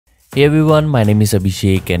Hey everyone, my name is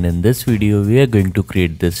Abhishek and in this video we are going to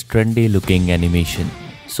create this trendy looking animation.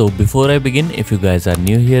 So before I begin, if you guys are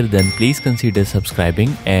new here then please consider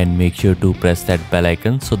subscribing and make sure to press that bell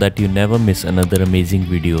icon so that you never miss another amazing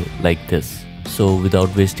video like this. So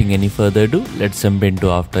without wasting any further ado, let's jump into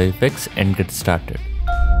After Effects and get started.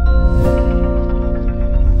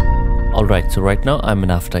 Alright, so right now I'm in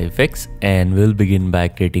After Effects and we'll begin by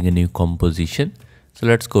creating a new composition. So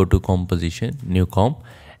let's go to composition, new comp.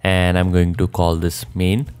 And I'm going to call this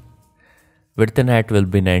main. Width and height will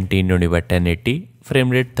be 1920 by 1080, frame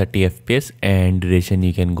rate 30 fps, and duration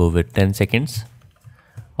you can go with 10 seconds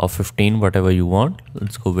or 15, whatever you want.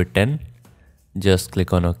 Let's go with 10. Just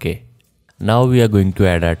click on OK. Now we are going to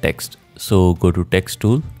add our text. So go to text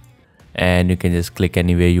tool and you can just click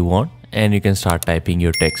anywhere you want and you can start typing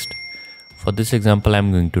your text. For this example,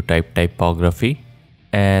 I'm going to type typography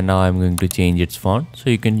and now I'm going to change its font. So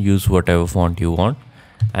you can use whatever font you want.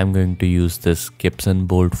 I'm going to use this Gibson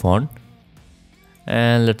bold font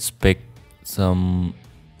and let's pick some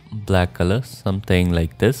black color, something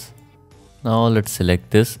like this. Now let's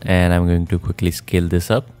select this and I'm going to quickly scale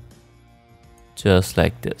this up just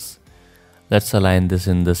like this. Let's align this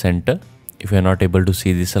in the center. If you're not able to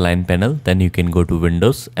see this align panel, then you can go to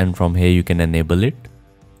Windows and from here you can enable it.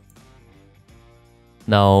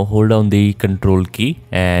 Now hold down the Control key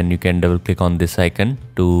and you can double click on this icon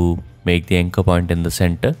to make the anchor point in the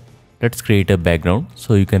center. Let's create a background.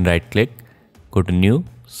 So you can right click, go to new,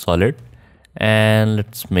 solid, and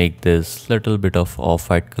let's make this little bit of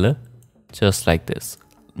off-white color, just like this.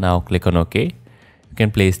 Now click on OK. You can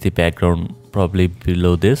place the background probably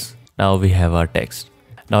below this. Now we have our text.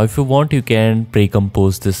 Now if you want, you can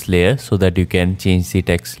pre-compose this layer so that you can change the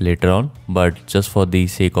text later on. But just for the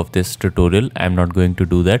sake of this tutorial, I'm not going to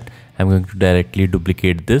do that. I'm going to directly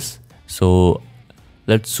duplicate this. So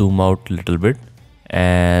let's zoom out a little bit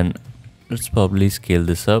and let's probably scale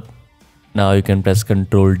this up. Now you can press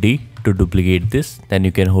Ctrl D to duplicate this. Then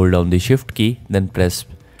you can hold down the Shift key, then press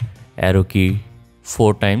arrow key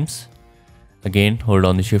 4 times. Again, hold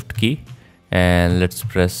on the Shift key and let's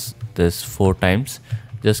press this 4 times.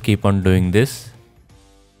 Just keep on doing this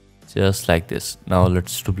just like this. Now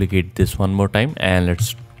let's duplicate this one more time and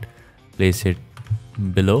let's place it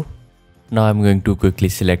below. Now I'm going to quickly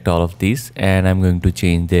select all of these and I'm going to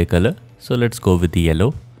change their color. So let's go with the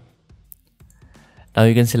yellow. Now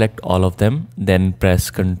you can select all of them, then press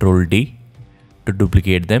Ctrl D to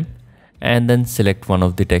duplicate them and then select one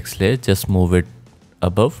of the text layers, just move it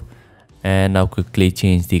above and now quickly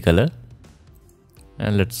change the color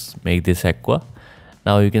and let's make this aqua.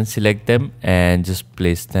 Now you can select them and just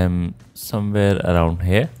place them somewhere around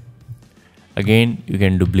here. Again, you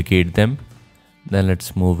can duplicate them, then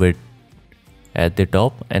let's move it at the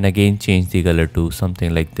top and again change the color to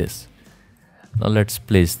something like this. Now let's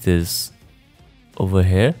place this over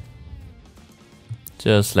here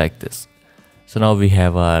just like this. So now we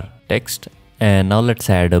have our text and now let's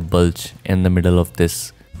add a bulge in the middle of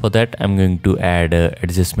this. For that I'm going to add a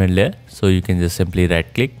adjustment layer. So you can just simply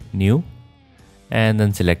right click, new, and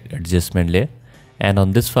then select adjustment layer, and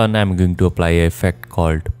on this one I'm going to apply an effect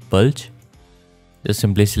called bulge. Just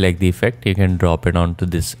simply select the effect, you can drop it onto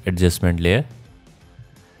this adjustment layer.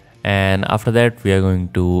 And after that we are going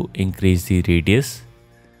to increase the radius.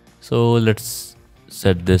 So let's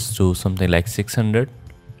set this to something like 600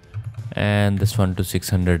 and this one to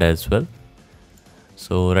 600 as well.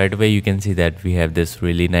 So right away you can see that we have this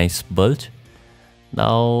really nice bulge.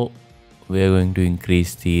 Now we are going to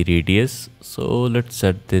increase the radius. So let's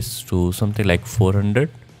set this to something like 400.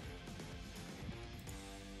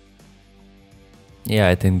 Yeah,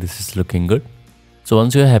 I think this is looking good. So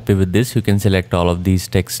once you're happy with this, you can select all of these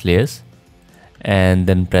text layers and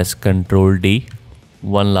then press Ctrl D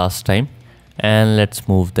one last time and let's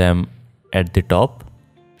move them at the top.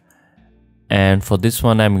 And for this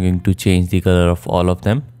one, I'm going to change the color of all of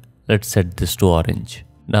them. Let's set this to orange.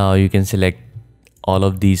 Now you can select all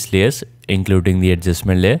of these layers, including the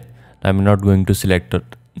adjustment layer. I'm not going to select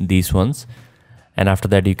these ones. And after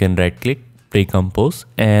that, you can right click, pre-compose,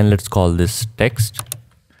 and let's call this text.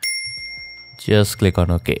 Just click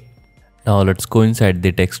on OK. Now let's go inside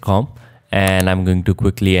the text comp and I'm going to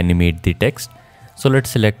quickly animate the text. So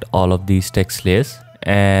let's select all of these text layers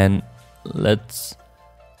and let's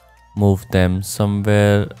move them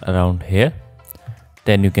somewhere around here.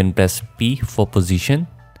 Then you can press P for position.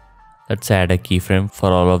 Let's add a keyframe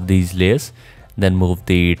for all of these layers. Then move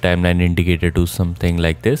the timeline indicator to something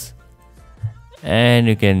like this. And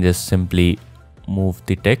you can just simply move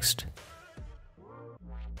the text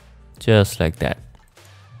just like that.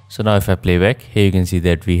 So now if I play back, here you can see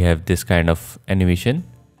that we have this kind of animation.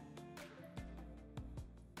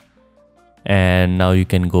 And now you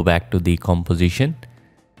can go back to the composition,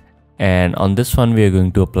 and on this one we are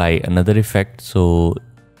going to apply another effect. So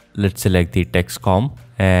let's select the text comp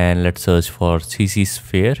and let's search for CC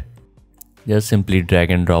sphere. Just simply drag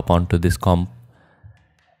and drop onto this comp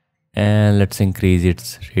and let's increase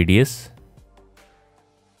its radius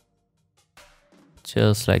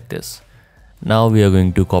just like this. Now we are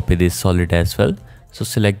going to copy this solid as well. So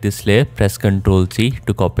select this layer, press Ctrl C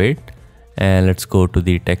to copy it, and let's go to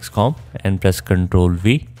the text comp and press Ctrl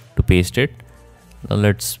V to paste it. Now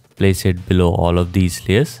let's place it below all of these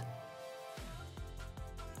layers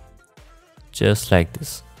just like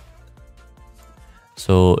this.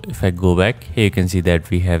 So if I go back here, you can see that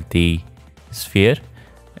we have the sphere,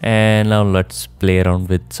 and now let's play around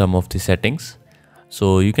with some of the settings.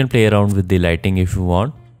 So you can play around with the lighting if you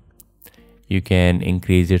want. You can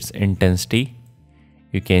increase its intensity,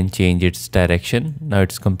 you can change its direction. Now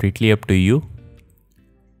it's completely up to you.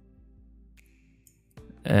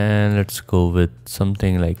 And let's go with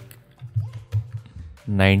something like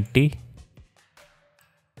 90,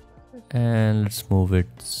 and let's move it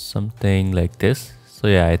something like this. So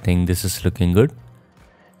yeah, I think this is looking good.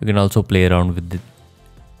 You can also play around with the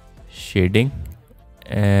shading,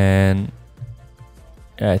 and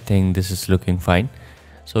I think this is looking fine.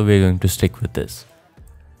 So we're going to stick with this.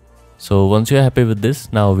 So once you're happy with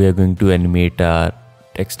this, now we are going to animate our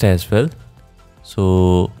text as well.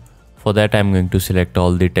 So for that I'm going to select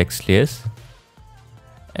all the text layers,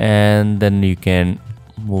 and then you can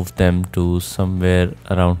move them to somewhere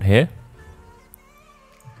around here.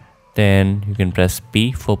 Then you can press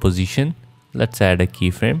P for position. Let's add a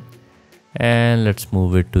keyframe and let's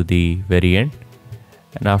move it to the very end,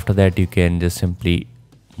 and after that you can just simply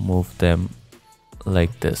move them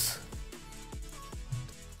like this.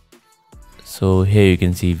 So here you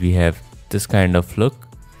can see we have this kind of look.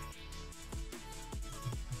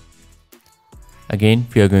 Again,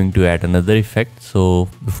 we are going to add another effect. So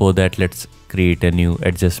before that, let's create a new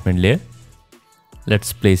adjustment layer.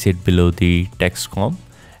 Let's place it below the text comp,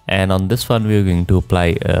 and on this one we are going to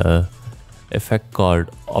apply a effect called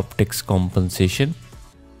optics compensation.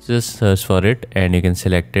 Just search for it and you can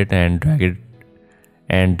select it and drag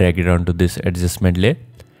it onto this adjustment layer.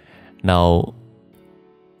 Now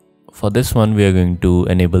for this one we are going to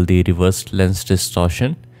enable the reverse lens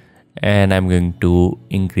distortion, and I'm going to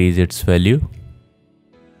increase its value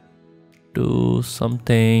to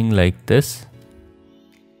something like this.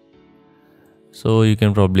 So you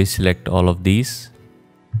can probably select all of these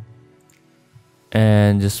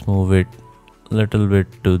and just move it a little bit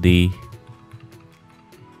to the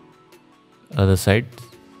other side.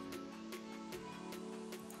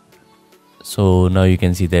 So now you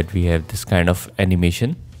can see that we have this kind of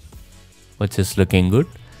animation which is looking good.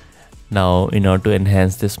 Now in order to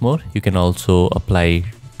enhance this more, you can also apply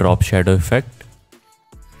drop shadow effect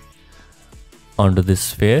onto this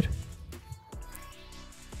sphere,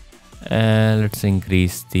 and let's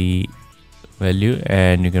increase the value,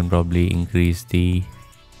 and you can probably increase the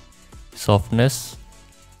softness.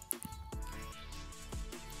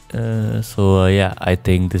 Yeah, I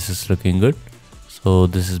think this is looking good. So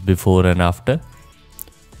this is before and after.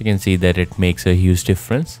 You can see that it makes a huge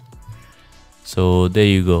difference. So there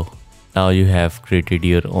you go. Now you have created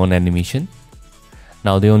your own animation.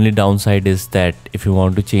 Now the only downside is that if you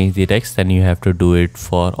want to change the text, then you have to do it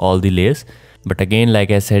for all the layers. But again, like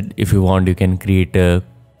I said, if you want, you can create a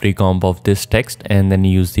pre-comp of this text and then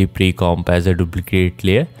use the pre-comp as a duplicate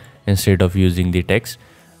layer instead of using the text.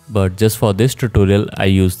 But just for this tutorial, I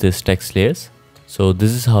use this text layers. So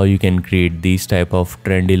this is how you can create these type of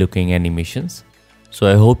trendy looking animations. So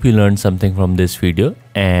I hope you learned something from this video,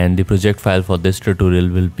 and the project file for this tutorial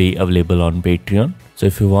will be available on Patreon. So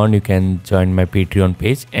if you want, you can join my Patreon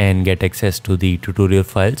page and get access to the tutorial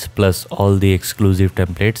files plus all the exclusive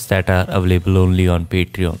templates that are available only on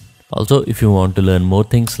Patreon. Also, if you want to learn more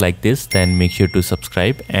things like this, then make sure to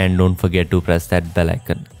subscribe and don't forget to press that bell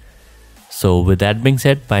icon. So with that being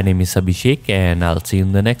said, my name is Abhishek and I'll see you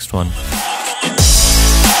in the next one.